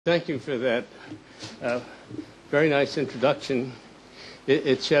Thank you for that very nice introduction.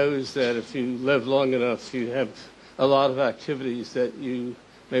 It shows that if you live long enough, you have a lot of activities that you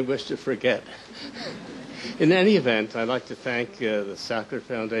may wish to forget. In any event, I'd like to thank the Sackler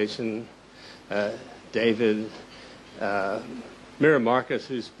Foundation, David, Mira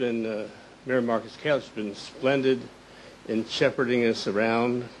Marcus, Mira Marcus Couch, has been splendid in shepherding us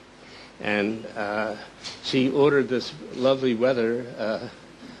around, and she ordered this lovely weather.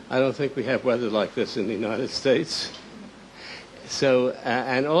 I don't think we have weather like this in the United States. So,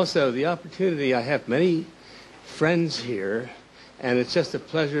 and also the opportunity, I have many friends here, and it's just a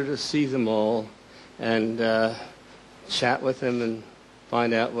pleasure to see them all and chat with them and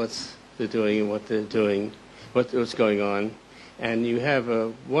find out what they're doing and what they're doing, what's going on. And you have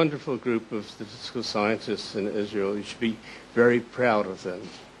a wonderful group of statistical scientists in Israel. You should be very proud of them.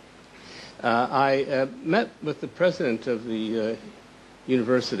 I met with the president of the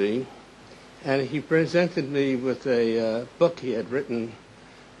university, and he presented me with a book he had written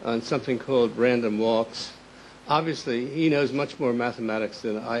on something called Random Walks. Obviously, he knows much more mathematics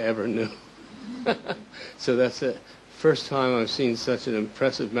than I ever knew. So that's the first time I've seen such an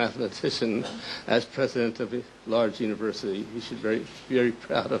impressive mathematician as president of a large university. You should be very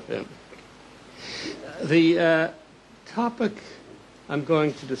proud of him. The topic I'm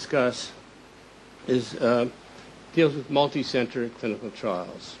going to discuss deals with multi-center clinical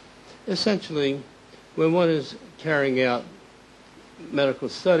trials. Essentially, when one is carrying out medical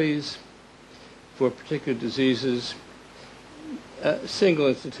studies for particular diseases, single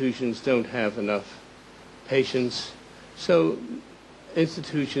institutions don't have enough patients, so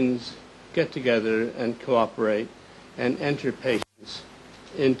institutions get together and cooperate and enter patients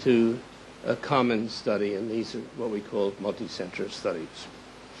into a common study, and these are what we call multi-center studies.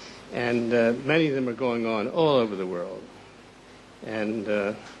 And many of them are going on all over the world. And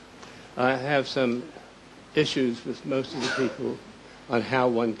I have some issues with most of the people on how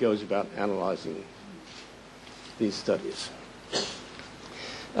one goes about analyzing these studies.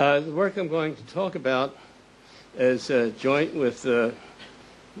 The work I'm going to talk about is joint with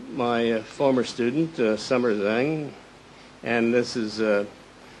my former student, Summer Zeng, and this is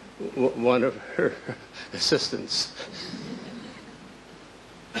one of her assistants.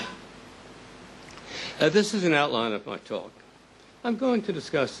 This is an outline of my talk. I'm going to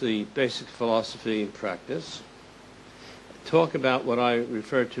discuss the basic philosophy and practice, talk about what I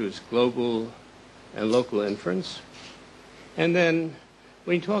refer to as global and local inference, and then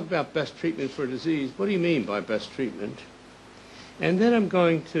when you talk about best treatment for disease, what do you mean by best treatment? And then I'm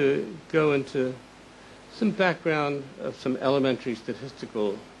going to go into some background of some elementary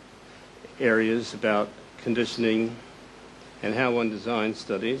statistical areas about conditioning and how one designs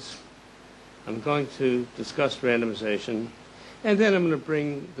studies. I'm going to discuss randomization, and then I'm going to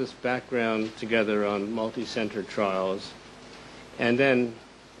bring this background together on multi-center trials, and then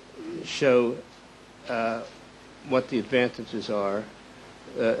show what the advantages are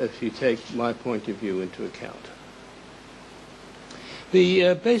if you take my point of view into account.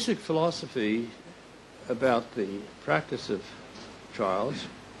 The basic philosophy about the practice of trials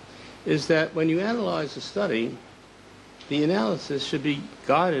is that when you analyze a study, the analysis should be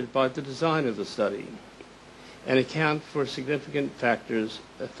guided by the design of the study and account for significant factors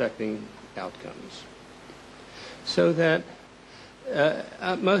affecting outcomes. So that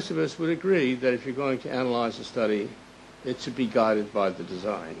most of us would agree that if you're going to analyze a study, it should be guided by the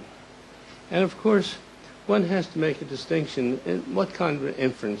design. And of course, one has to make a distinction in what kind of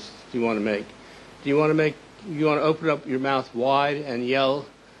inference do you want to make. Do you want to open up your mouth wide and yell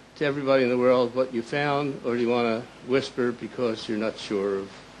to everybody in the world what you found, or do you want to whisper because you're not sure of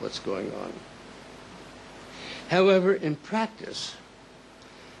what's going on? However, in practice,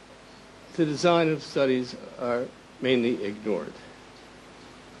 the design of studies are mainly ignored.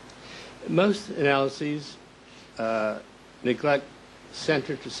 Most analyses neglect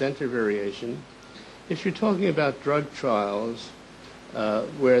center-to-center variation. If you're talking about drug trials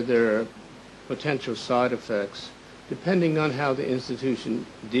where there are potential side effects, depending on how the institution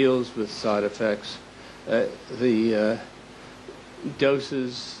deals with side effects, the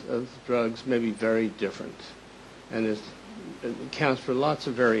doses of drugs may be very different, and it accounts for lots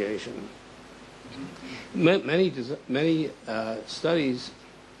of variation. Many studies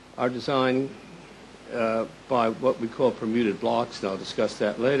are designed by what we call permuted blocks, and I'll discuss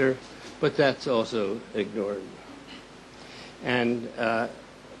that later, but that's also ignored. And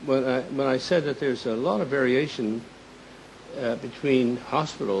when I said that there's a lot of variation between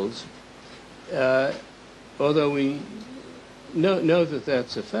hospitals, although we know that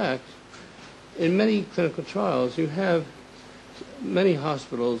that's a fact, in many clinical trials you have many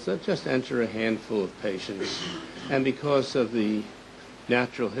hospitals that just enter a handful of patients, and because of the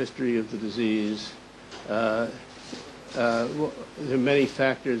natural history of the disease, there are many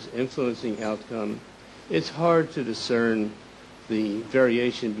factors influencing outcome. It's hard to discern the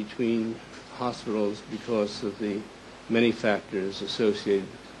variation between hospitals because of the many factors associated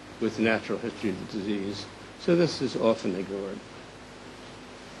with the natural history of the disease. So this is often ignored.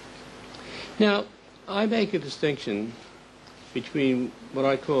 Now, I make a distinction between what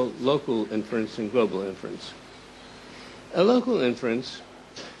I call local inference and global inference. A local inference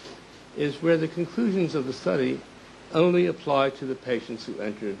is where the conclusions of the study only apply to the patients who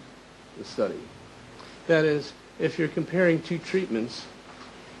entered the study. That is, if you're comparing two treatments,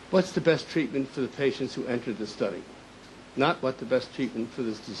 what's the best treatment for the patients who entered the study? Not what the best treatment for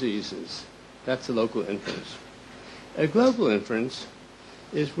this disease is. That's a local inference. A global inference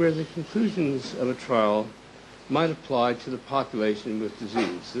is where the conclusions of a trial might apply to the population with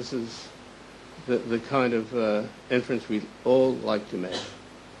disease. This is the kind of inference we all like to make.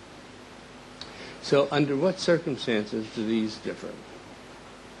 So under what circumstances do these differ?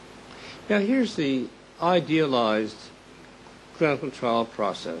 Now here's the idealized clinical trial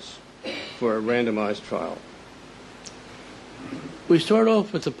process for a randomized trial. We start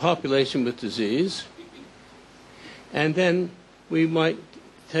off with the population with disease, and then we might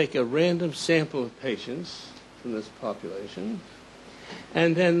take a random sample of patients from this population,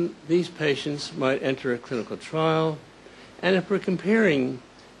 and then these patients might enter a clinical trial, and if we're comparing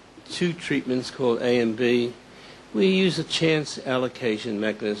two treatments called A and B, we use a chance allocation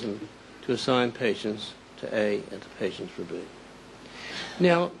mechanism to assign patients to A and to patients for B.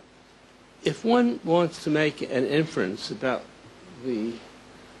 Now, if one wants to make an inference about the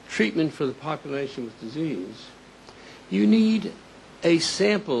treatment for the population with disease, you need a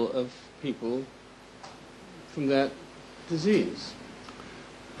sample of people from that disease.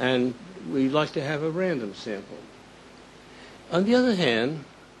 And we like to have a random sample. On the other hand,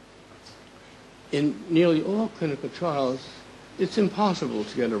 in nearly all clinical trials, it's impossible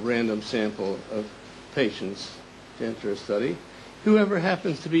to get a random sample of patients to enter a study. Whoever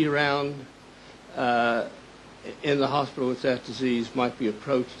happens to be around in the hospital with that disease might be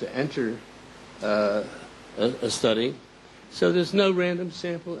approached to enter a study. So there's no random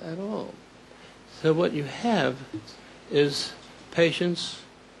sample at all. So what you have is patients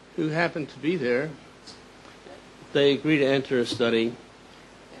who happen to be there. They agree to enter a study,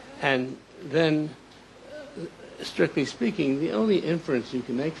 and then, strictly speaking, the only inference you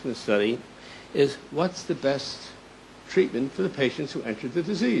can make from the study is what's the best treatment for the patients who entered the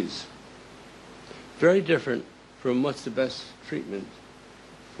disease. Very different from what's the best treatment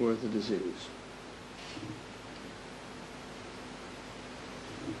for the disease.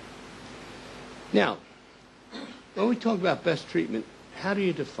 Now, when we talk about best treatment, how do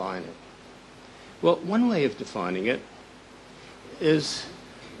you define it? Well, one way of defining it is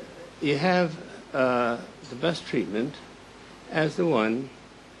you have the best treatment as the one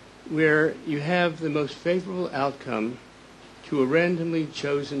where you have the most favorable outcome to a randomly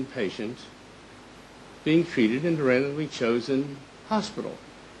chosen patient being treated in a randomly chosen hospital.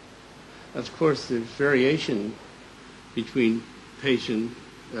 Of course, there's variation between patient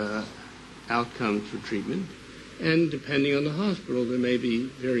outcomes for treatment, and depending on the hospital, there may be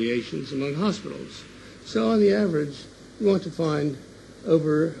variations among hospitals. So on the average, you want to find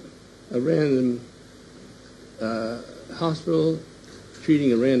over a random hospital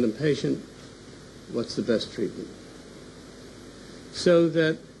treating a random patient, what's the best treatment? So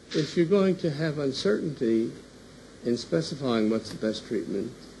that if you're going to have uncertainty in specifying what's the best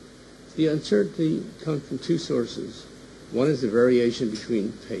treatment, the uncertainty comes from two sources. One is the variation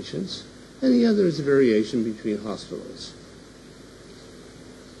between patients, and the other is the variation between hospitals.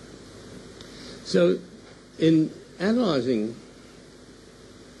 So in analyzing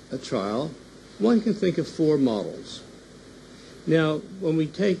a trial, one can think of four models. Now, when we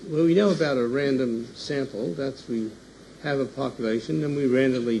know about a random sample, that's we have a population and we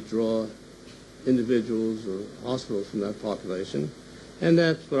randomly draw individuals or hospitals from that population, and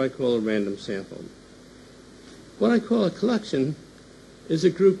that's what I call a random sample. What I call a collection is a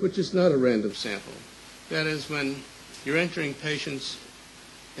group which is not a random sample. That is, when you're entering patients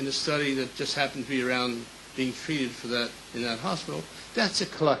in a study that just happen to be around being treated for that in that hospital, that's a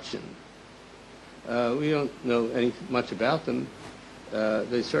collection. We don't know much about them.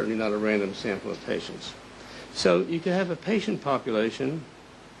 They're certainly not a random sample of patients. So you can have a patient population,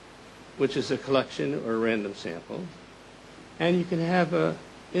 which is a collection or a random sample, and you can have an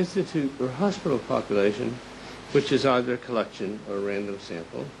institute or hospital population, which is either a collection or a random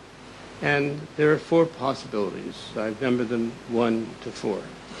sample. And there are 4 possibilities. I've numbered them 1 to 4.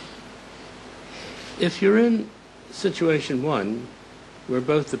 If you're in situation 1, where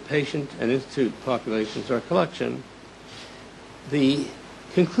both the patient and institute populations are collection, the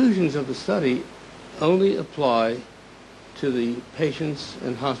conclusions of the study only apply to the patients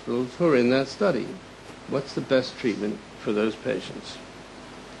and hospitals who are in that study. What's the best treatment for those patients?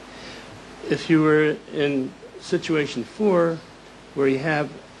 If you were in situation 4, where you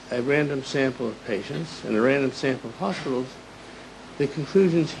have a random sample of patients and a random sample of hospitals, the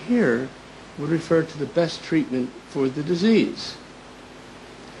conclusions here would refer to the best treatment for the disease.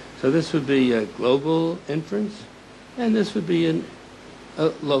 So this would be a global inference, and this would be a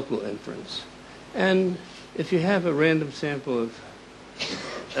local inference. And if you have a random sample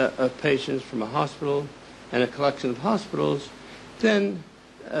of patients from a hospital and a collection of hospitals, then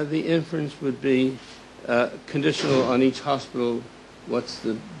the inference would be conditional on each hospital, what's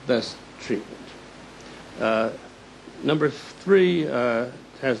the best treatment. Number 3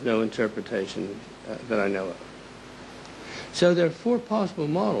 has no interpretation that I know of. So there are 4 possible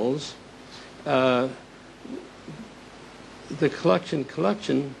models. The collection,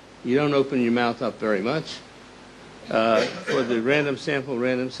 you don't open your mouth up very much. For the random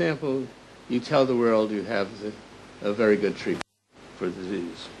sample, you tell the world you have a very good treatment for the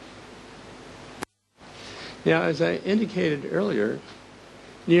disease. Now, as I indicated earlier,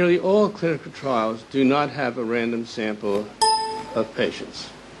 nearly all clinical trials do not have a random sample of patients.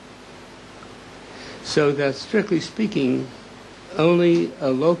 So that, strictly speaking, only a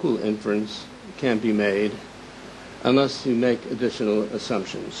local inference can be made unless you make additional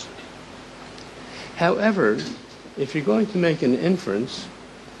assumptions. However, if you're going to make an inference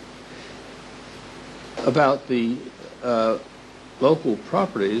about the local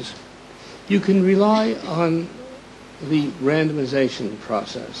properties, you can rely on the randomization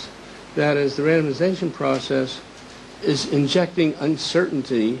process. That is, the randomization process is injecting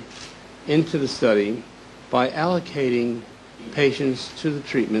uncertainty into the study by allocating patients to the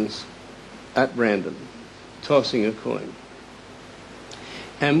treatments at random, tossing a coin.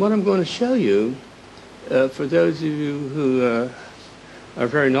 And what I'm going to show you, for those of you who are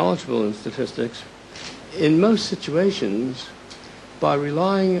very knowledgeable in statistics, in most situations, by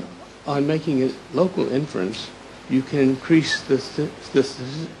relying on making a local inference, you can increase the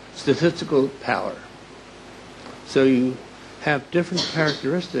statistical power. So you have different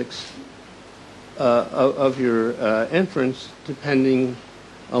characteristics of your inference depending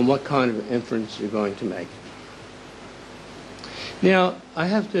on what kind of inference you're going to make. Now, I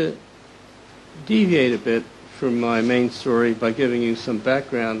have to deviate a bit from my main story by giving you some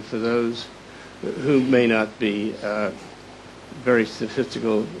background for those who may not be very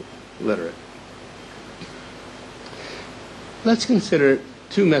statistical literate. Let's consider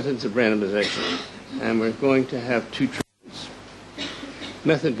 2 methods of randomization, and we're going to have 2 treatments.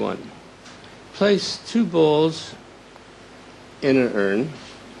 Method 1. Place 2 balls in an urn,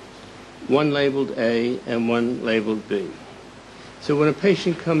 one labeled A and one labeled B. So when a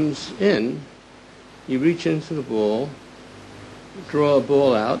patient comes in, you reach into the ball, draw a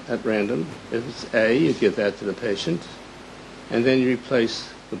ball out at random. If it's A, you give that to the patient, and then you replace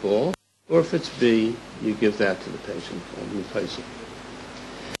the ball. Or if it's B, you give that to the patient and replace it.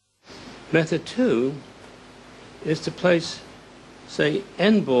 Method 2 is to place, say,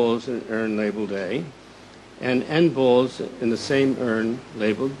 N balls in an urn labeled A and N balls in the same urn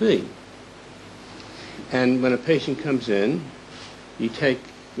labeled B. And when a patient comes in, you take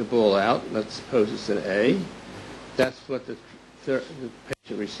the ball out. Let's suppose it's an A. That's what the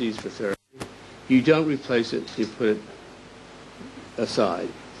patient receives for therapy. You don't replace it. You put it aside.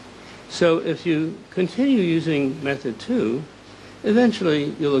 So if you continue using method 2,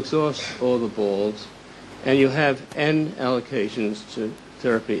 eventually you'll exhaust all the balls, and you'll have N allocations to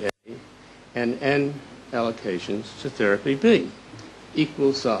therapy A and N allocations to therapy B,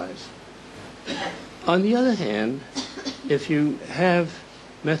 equal size. On the other hand, if you have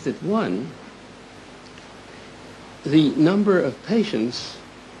method 1, the number of patients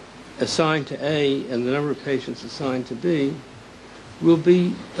assigned to A and the number of patients assigned to B will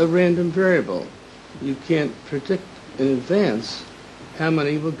be a random variable. You can't predict in advance how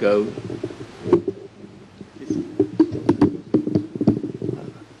many will go.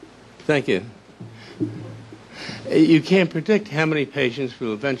 Thank you. You can't predict how many patients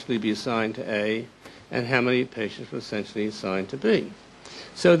will eventually be assigned to A and how many patients will essentially assigned to B.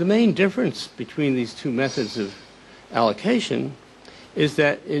 So the main difference between these 2 methods of allocation is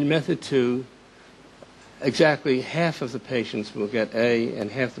that in method 2, exactly half of the patients will get A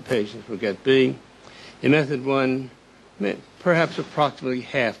and half the patients will get B. In method 1, Perhaps approximately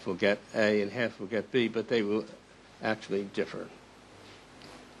half will get A and half will get B, but they will actually differ.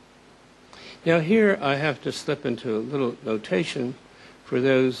 Now here I have to slip into a little notation for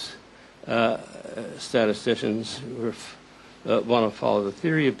those statisticians who want to follow the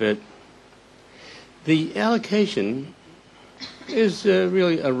theory a bit. The allocation is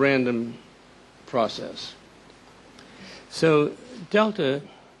really a random process. So delta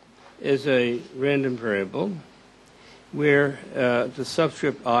is a random variable where the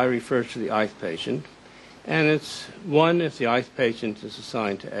subscript I refers to the ith patient, and it's 1 if the ith patient is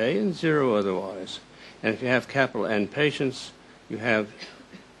assigned to A and 0 otherwise. And if you have capital N patients, you have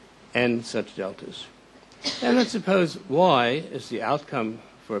n such deltas. And let's suppose Y is the outcome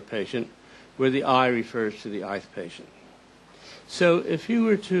for a patient where the I refers to the ith patient. So if you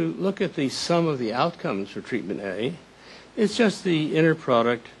were to look at the sum of the outcomes for treatment A, it's just the inner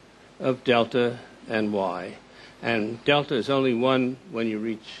product of delta and Y. And delta is only 1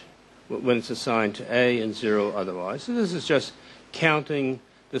 when it's assigned to A and 0 otherwise. So this is just counting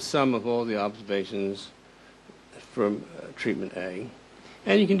the sum of all the observations from treatment A.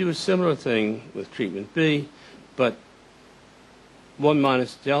 And you can do a similar thing with treatment B, but 1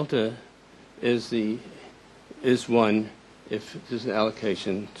 minus delta is 1 if there's an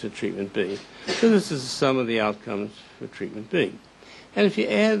allocation to treatment B. So this is the sum of the outcomes for treatment B. And if you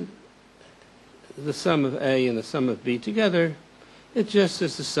add the sum of A and the sum of B together, it just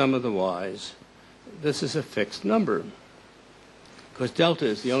is the sum of the Y's. This is a fixed number, because delta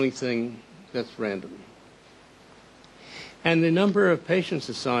is the only thing that's random. And the number of patients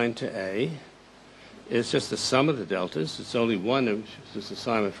assigned to A is just the sum of the deltas. It's only 1 of this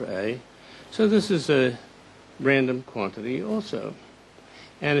assignment for A. So this is a random quantity also.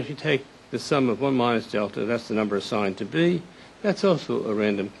 And if you take the sum of 1 minus delta, that's the number assigned to B, that's also a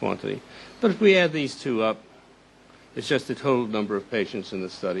random quantity. But if we add these two up, it's just the total number of patients in the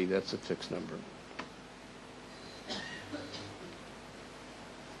study. That's a fixed number.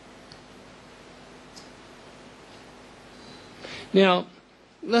 Now,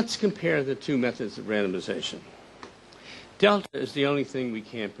 let's compare the two methods of randomization. Delta is the only thing we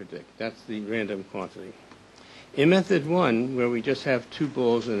can't predict. That's the random quantity. In method 1, where we just have 2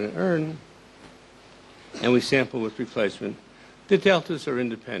 balls in an urn, and we sample with replacement, the deltas are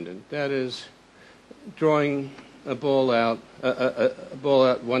independent. That is, drawing a ball out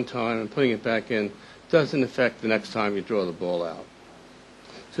one time and putting it back in doesn't affect the next time you draw the ball out.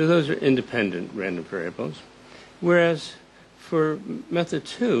 So those are independent random variables. Whereas for method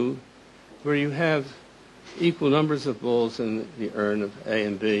 2, where you have equal numbers of balls in the urn of A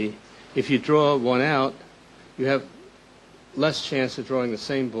and B, if you draw one out, you have less chance of drawing the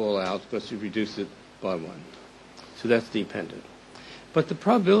same ball out because you've reduced it by 1. So that's dependent. But the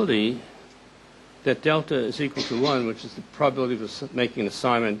probability that delta is equal to 1, which is the probability of making an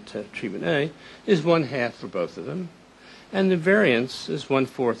assignment to treatment A, is 1/2 for both of them. And the variance is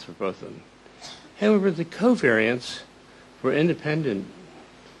 1/4 for both of them. However, the covariance for independent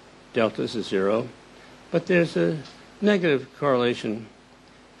deltas is 0, but there's a negative correlation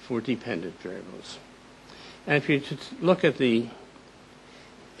for dependent variables. And if you look at the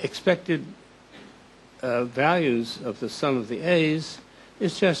expected values of the sum of the A's,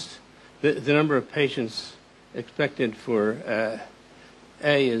 it's just the number of patients expected for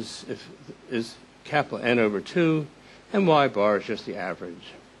A is capital N over 2, and Y bar is just the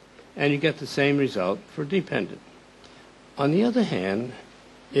average. And you get the same result for dependent. On the other hand,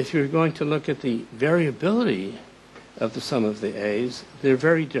 if you're going to look at the variability of the sum of the A's, they're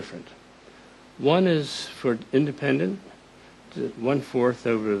very different. One is for independent, 1/4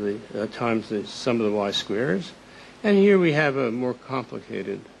 over the times the sum of the Y squares, and here we have a more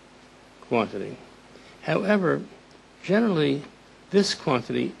complicated quantity. However, generally, this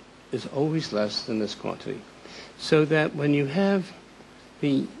quantity is always less than this quantity, so that when you have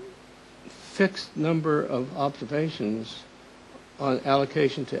the fixed number of observations on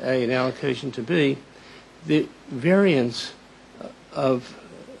allocation to A and allocation to B, the variance of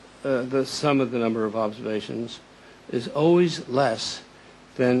the sum of the number of observations is always less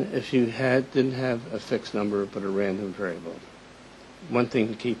than if you didn't have a fixed number but a random variable. One thing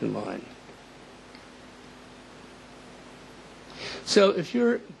to keep in mind. So if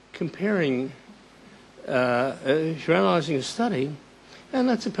you're comparing, if you're analyzing a study, and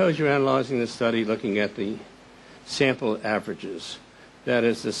let's suppose you're analyzing the study looking at the sample averages, that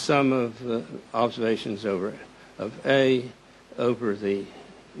is the sum of the observations of A over the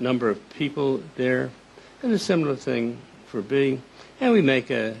number of people there, and a similar thing for B, and we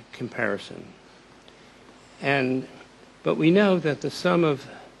make a comparison. But we know that the sum of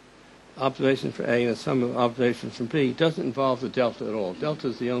observations for A and the sum of observations from B doesn't involve the delta at all. Delta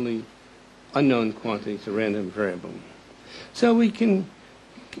is the only unknown quantity, it's a random variable. So we can,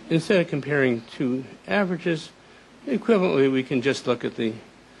 instead of comparing two averages, equivalently we can just look at the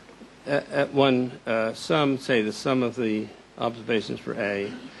at one sum, say the sum of the observations for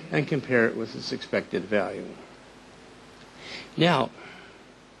A, and compare it with its expected value. Now,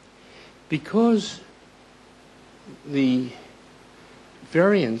 because the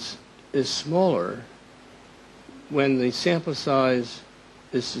variance is smaller when the sample size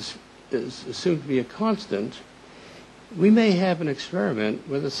is assumed to be a constant, we may have an experiment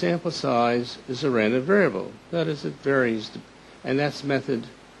where the sample size is a random variable. That is, it varies, and that's method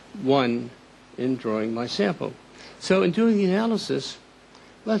 1 in drawing my sample. So in doing the analysis,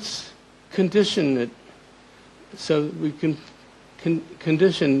 let's condition it so we can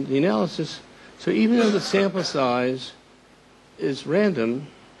condition the analysis so even though the sample size is random,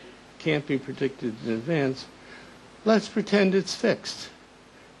 can't be predicted in advance, let's pretend it's fixed.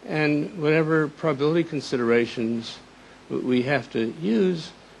 And whatever probability considerations we have to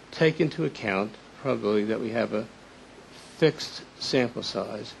use take into account the probability that we have a fixed sample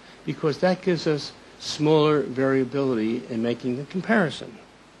size, because that gives us smaller variability in making the comparison.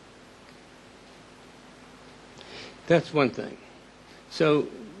 That's one thing. So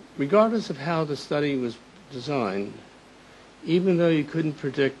regardless of how the study was designed, even though you couldn't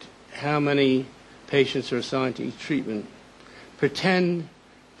predict how many patients are assigned to each treatment, pretend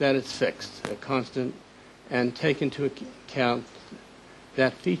that it's fixed, a constant, and take into account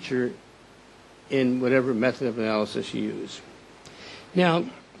that feature in whatever method of analysis you use. Now,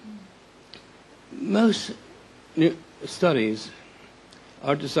 most studies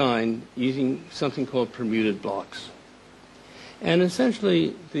are designed using something called permuted blocks. And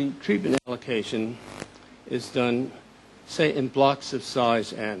essentially, the treatment allocation is done, say, in blocks of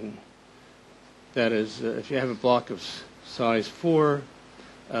size n. That is, if you have a block of size 4,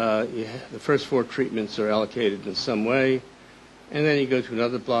 the first 4 treatments are allocated in some way, and then you go to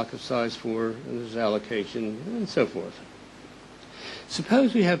another block of size 4, and there's allocation, and so forth.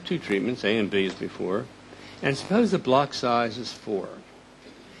 Suppose we have 2 treatments, A and B as before, and suppose the block size is 4.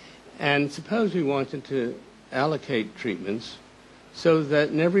 And suppose we wanted to allocate treatments so that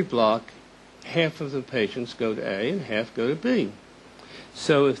in every block, half of the patients go to A and half go to B.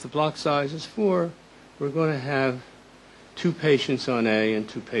 So if the block size is 4, we're going to have 2 patients on A and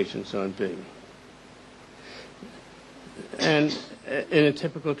 2 patients on B. And in a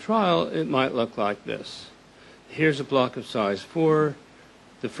typical trial, it might look like this. Here's a block of size 4.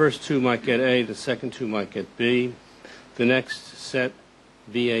 The first 2 might get A, the second 2 might get B. The next set,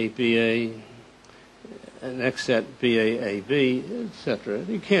 BA, BA, next set, BA, AB, etc.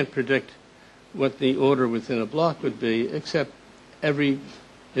 You can't predict what the order within a block would be, except in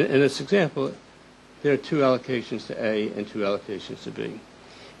this example, there are 2 allocations to A and 2 allocations to B.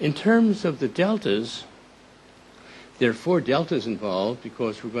 In terms of the deltas, there are 4 deltas involved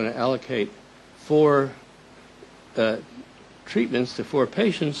because we're going to allocate 4 treatments to 4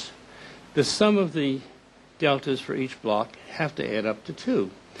 patients. The sum of the deltas for each block have to add up to 2,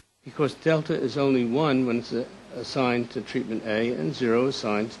 because delta is only 1 when it's assigned to treatment A and 0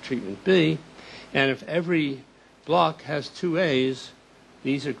 assigned to treatment B. And if every block has 2 A's,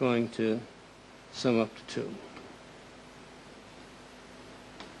 these are going to sum up to 2.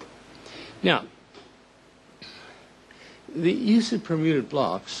 Now, the use of permuted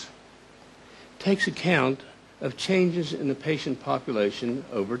blocks takes account of changes in the patient population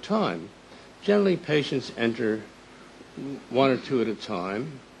over time. Generally, patients enter 1 or 2 at a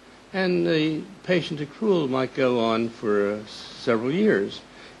time, and the patient accrual might go on for several years.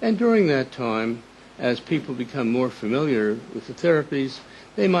 And during that time, as people become more familiar with the therapies,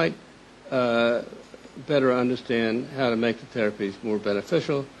 they might better understand how to make the therapies more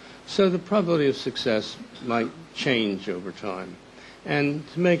beneficial, so the probability of success might change over time. And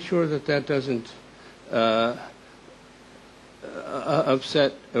to make sure that that doesn't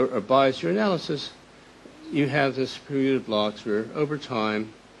upset or bias your analysis, you have this permuted blocks where over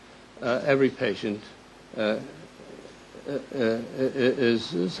time every patient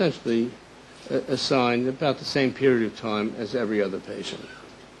is essentially assigned about the same period of time as every other patient.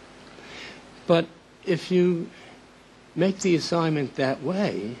 But if you make the assignment that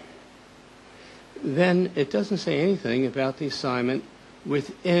way, then it doesn't say anything about the assignment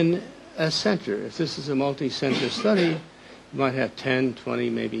within a center. If this is a multi-center study, you might have 10, 20,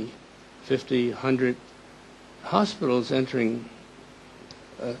 maybe 50, 100 hospitals entering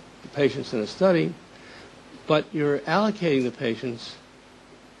the patients in a study, but you're allocating the patients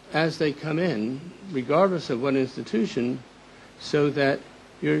as they come in, regardless of what institution, so that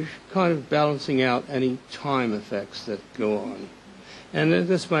you're kind of balancing out any time effects that go on. And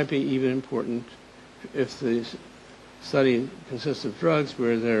this might be even important if the study consists of drugs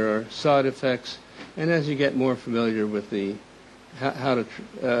where there are side effects, and as you get more familiar with how to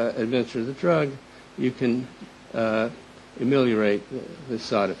administer the drug, you can ameliorate the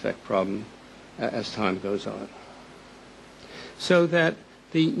side effect problem as time goes on. So that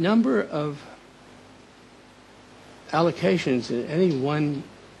the number of allocations in any one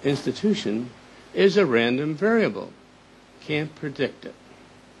institution is a random variable. Can't predict it.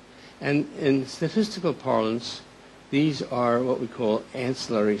 And in statistical parlance, these are what we call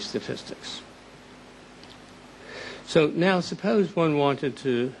ancillary statistics. So now suppose one wanted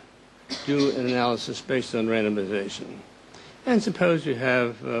to do an analysis based on randomization. And suppose you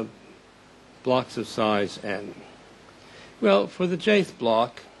have blocks of size n. Well, for the jth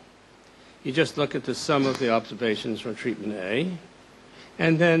block, you just look at the sum of the observations from treatment A.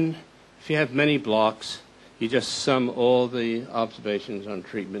 And then if you have many blocks, you just sum all the observations on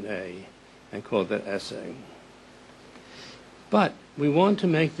treatment A and call that SA. But we want to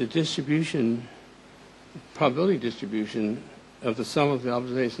make the distribution, probability distribution of the sum of the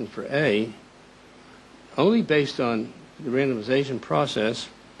observations for A only based on the randomization process,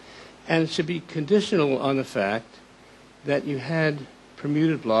 and it should be conditional on the fact that you had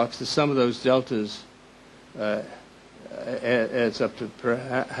permuted blocks. The sum of those deltas adds up to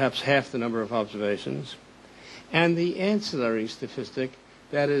perhaps half the number of observations. And the ancillary statistic,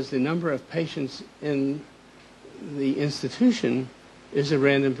 that is the number of patients in the institution, is a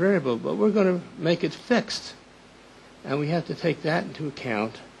random variable, but we're going to make it fixed. And we have to take that into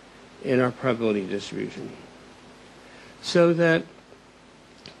account in our probability distribution. So that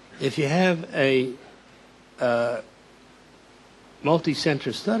if you have a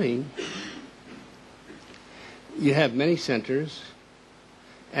multi-center study, you have many centers,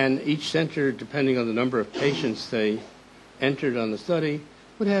 and each center, depending on the number of patients they entered on the study,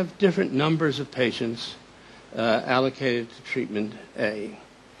 would have different numbers of patients allocated to treatment A.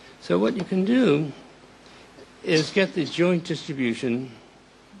 So what you can do is get the joint distribution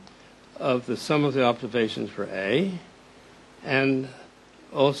of the sum of the observations for A, and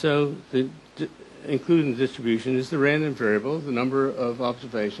also included in the distribution is the random variable, the number of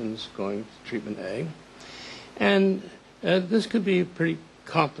observations going to treatment A. And this could be a pretty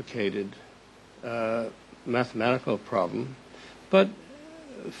complicated mathematical problem, but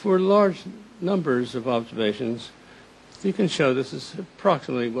for large numbers of observations, you can show this is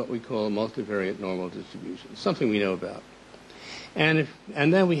approximately what we call a multivariate normal distribution, something we know about. And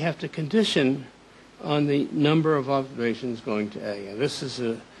then we have to condition on the number of observations going to A. And this is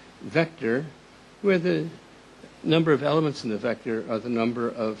a vector where the number of elements in the vector are the number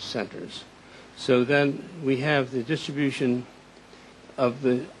of centers. So then we have the distribution of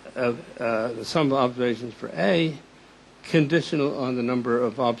the sum of observations for A conditional on the number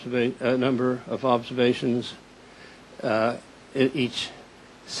of observations in each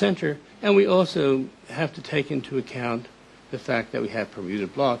center. And we also have to take into account the fact that we have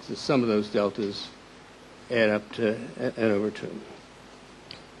permuted blocks. The sum of those deltas add up to n over 2.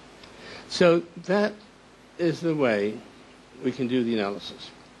 So that is the way we can do the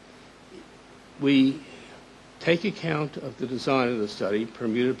analysis. We take account of the design of the study,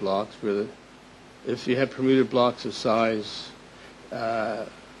 permuted blocks, where if you have permuted blocks of size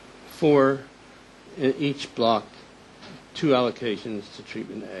 4 in each block, 2 allocations to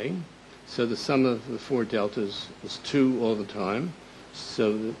treatment A. So the sum of the 4 deltas is 2 all the time.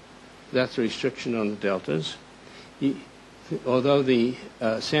 So that's a restriction on the deltas. Although the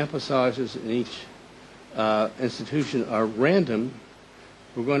sample sizes in each institution are random,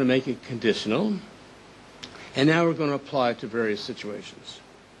 we're going to make it conditional. And now we're going to apply it to various situations.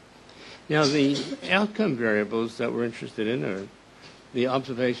 Now, the outcome variables that we're interested in are the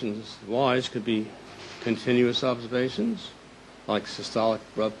observations. Y's could be continuous observations, like systolic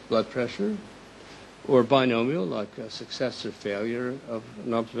blood pressure, or binomial, like success or failure of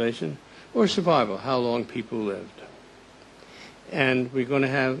an observation, or survival, how long people lived. And we're going to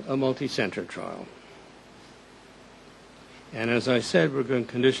have a multi-center trial. And as I said, we're going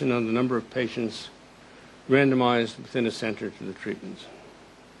to condition on the number of patients randomized within a center to the treatments.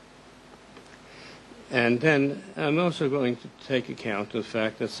 And then I'm also going to take account of the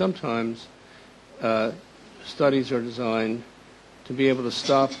fact that sometimes studies are designed to be able to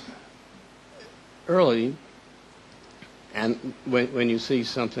stop early, and when you see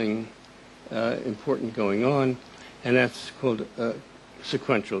something important going on, and that's called a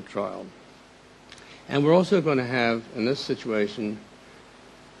sequential trial. And we're also going to have, in this situation,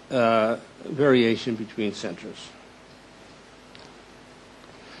 variation between centers.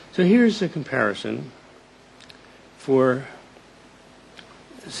 So here's a comparison for,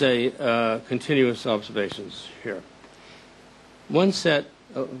 say, continuous observations here. One set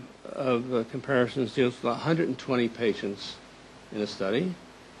of comparisons deals with 120 patients in a study,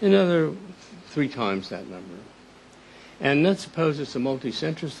 another 3 times that number. And let's suppose it's a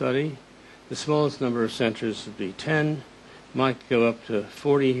multi-center study. The smallest number of centers would be 10, might go up to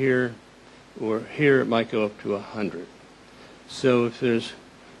 40 here, or here it might go up to 100. So if there's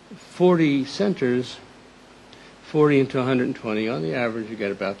 40 centers, 40 into 120, on the average you get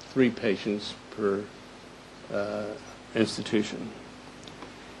about 3 patients per institution.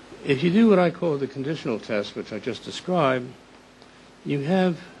 If you do what I call the conditional test, which I just described, you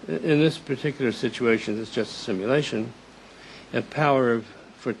have, in this particular situation, it's just a simulation, a power of,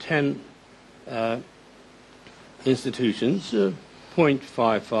 for 10 institutions,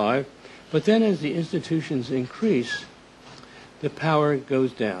 0.55, but then as the institutions increase, the power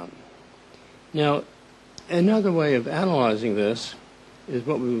goes down. Now, another way of analyzing this is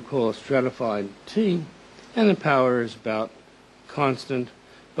what we would call a stratified T, and the power is about constant.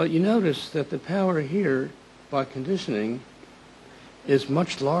 But you notice that the power here, by conditioning, is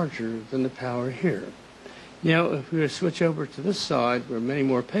much larger than the power here. Now, if we were to switch over to this side, where many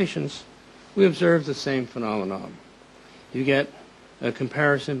more patients, we observe the same phenomenon. You get a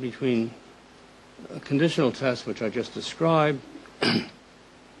comparison between a conditional test, which I just described,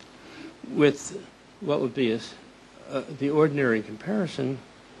 with what would be the ordinary comparison,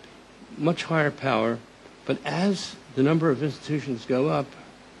 much higher power, but as the number of institutions go up,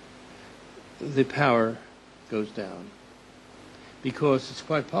 the power goes down. Because it's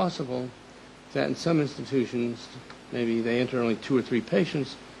quite possible that in some institutions, maybe they enter only 2 or 3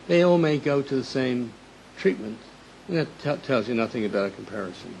 patients, they all may go to the same treatment. And that tells you nothing about a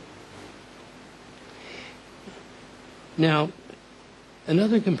comparison. Now,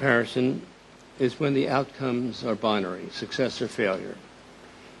 another comparison is when the outcomes are binary, success or failure.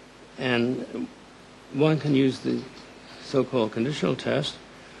 And one can use the so-called conditional test,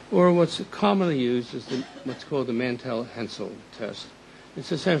 or what's commonly used is what's called the Mantel-Haenszel test.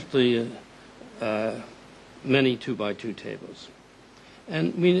 It's essentially many 2-by-2 tables.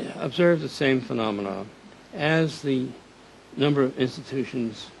 And we observe the same phenomena. As the number of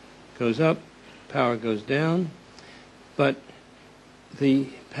institutions goes up, power goes down, but the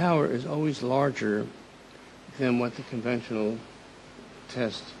power is always larger than what the conventional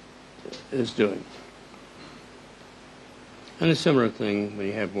test is doing. And a similar thing when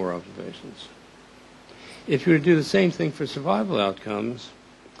you have more observations. If you were to do the same thing for survival outcomes,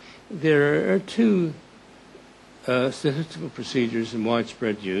 there are 2 statistical procedures in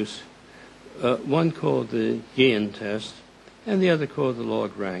widespread use, one called the Guillen test and the other called the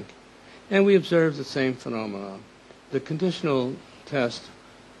log rank. And we observe the same phenomenon. The conditional test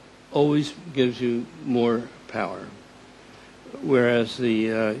always gives you more power, whereas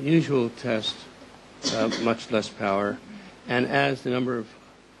the usual test, much less power. And as the number of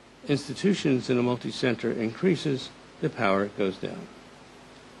institutions in a multi-center increases, the power goes down.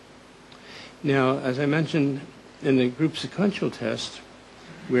 Now, as I mentioned, in the group sequential test,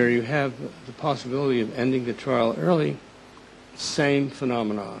 where you have the possibility of ending the trial early, same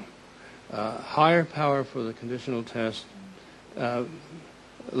phenomenon. Higher power for the conditional test,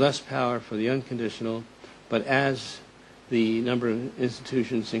 less power for the unconditional, but as the number of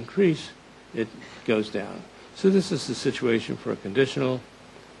institutions increase, it goes down. So this is the situation for a conditional,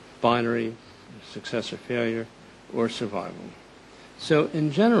 binary, success or failure, or survival. So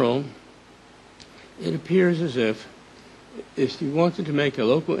in general, it appears as if you wanted to make a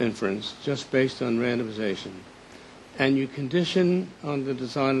local inference just based on randomization, and you condition on the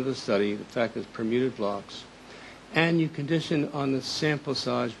design of the study, the fact that it's permuted blocks, and you condition on the sample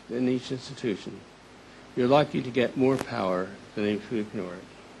size in each institution, you're likely to get more power than if you ignore it.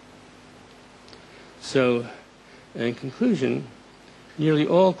 So, in conclusion, nearly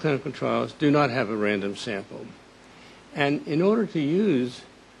all clinical trials do not have a random sample. And in order to use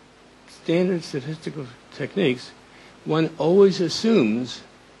standard statistical techniques, one always assumes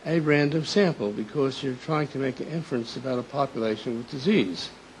a random sample because you're trying to make an inference about a population with disease.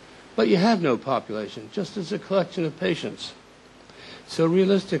 But you have no population, just as a collection of patients. So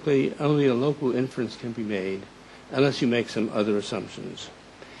realistically, only a local inference can be made unless you make some other assumptions.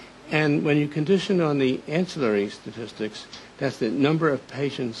 And when you condition on the ancillary statistics, that's the number of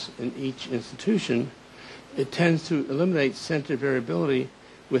patients in each institution, it tends to eliminate center variability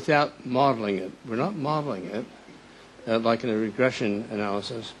without modeling it. We're not modeling it like in a regression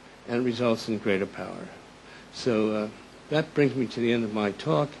analysis, and it results in greater power. So that brings me to the end of my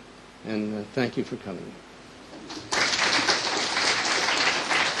talk, and thank you for coming.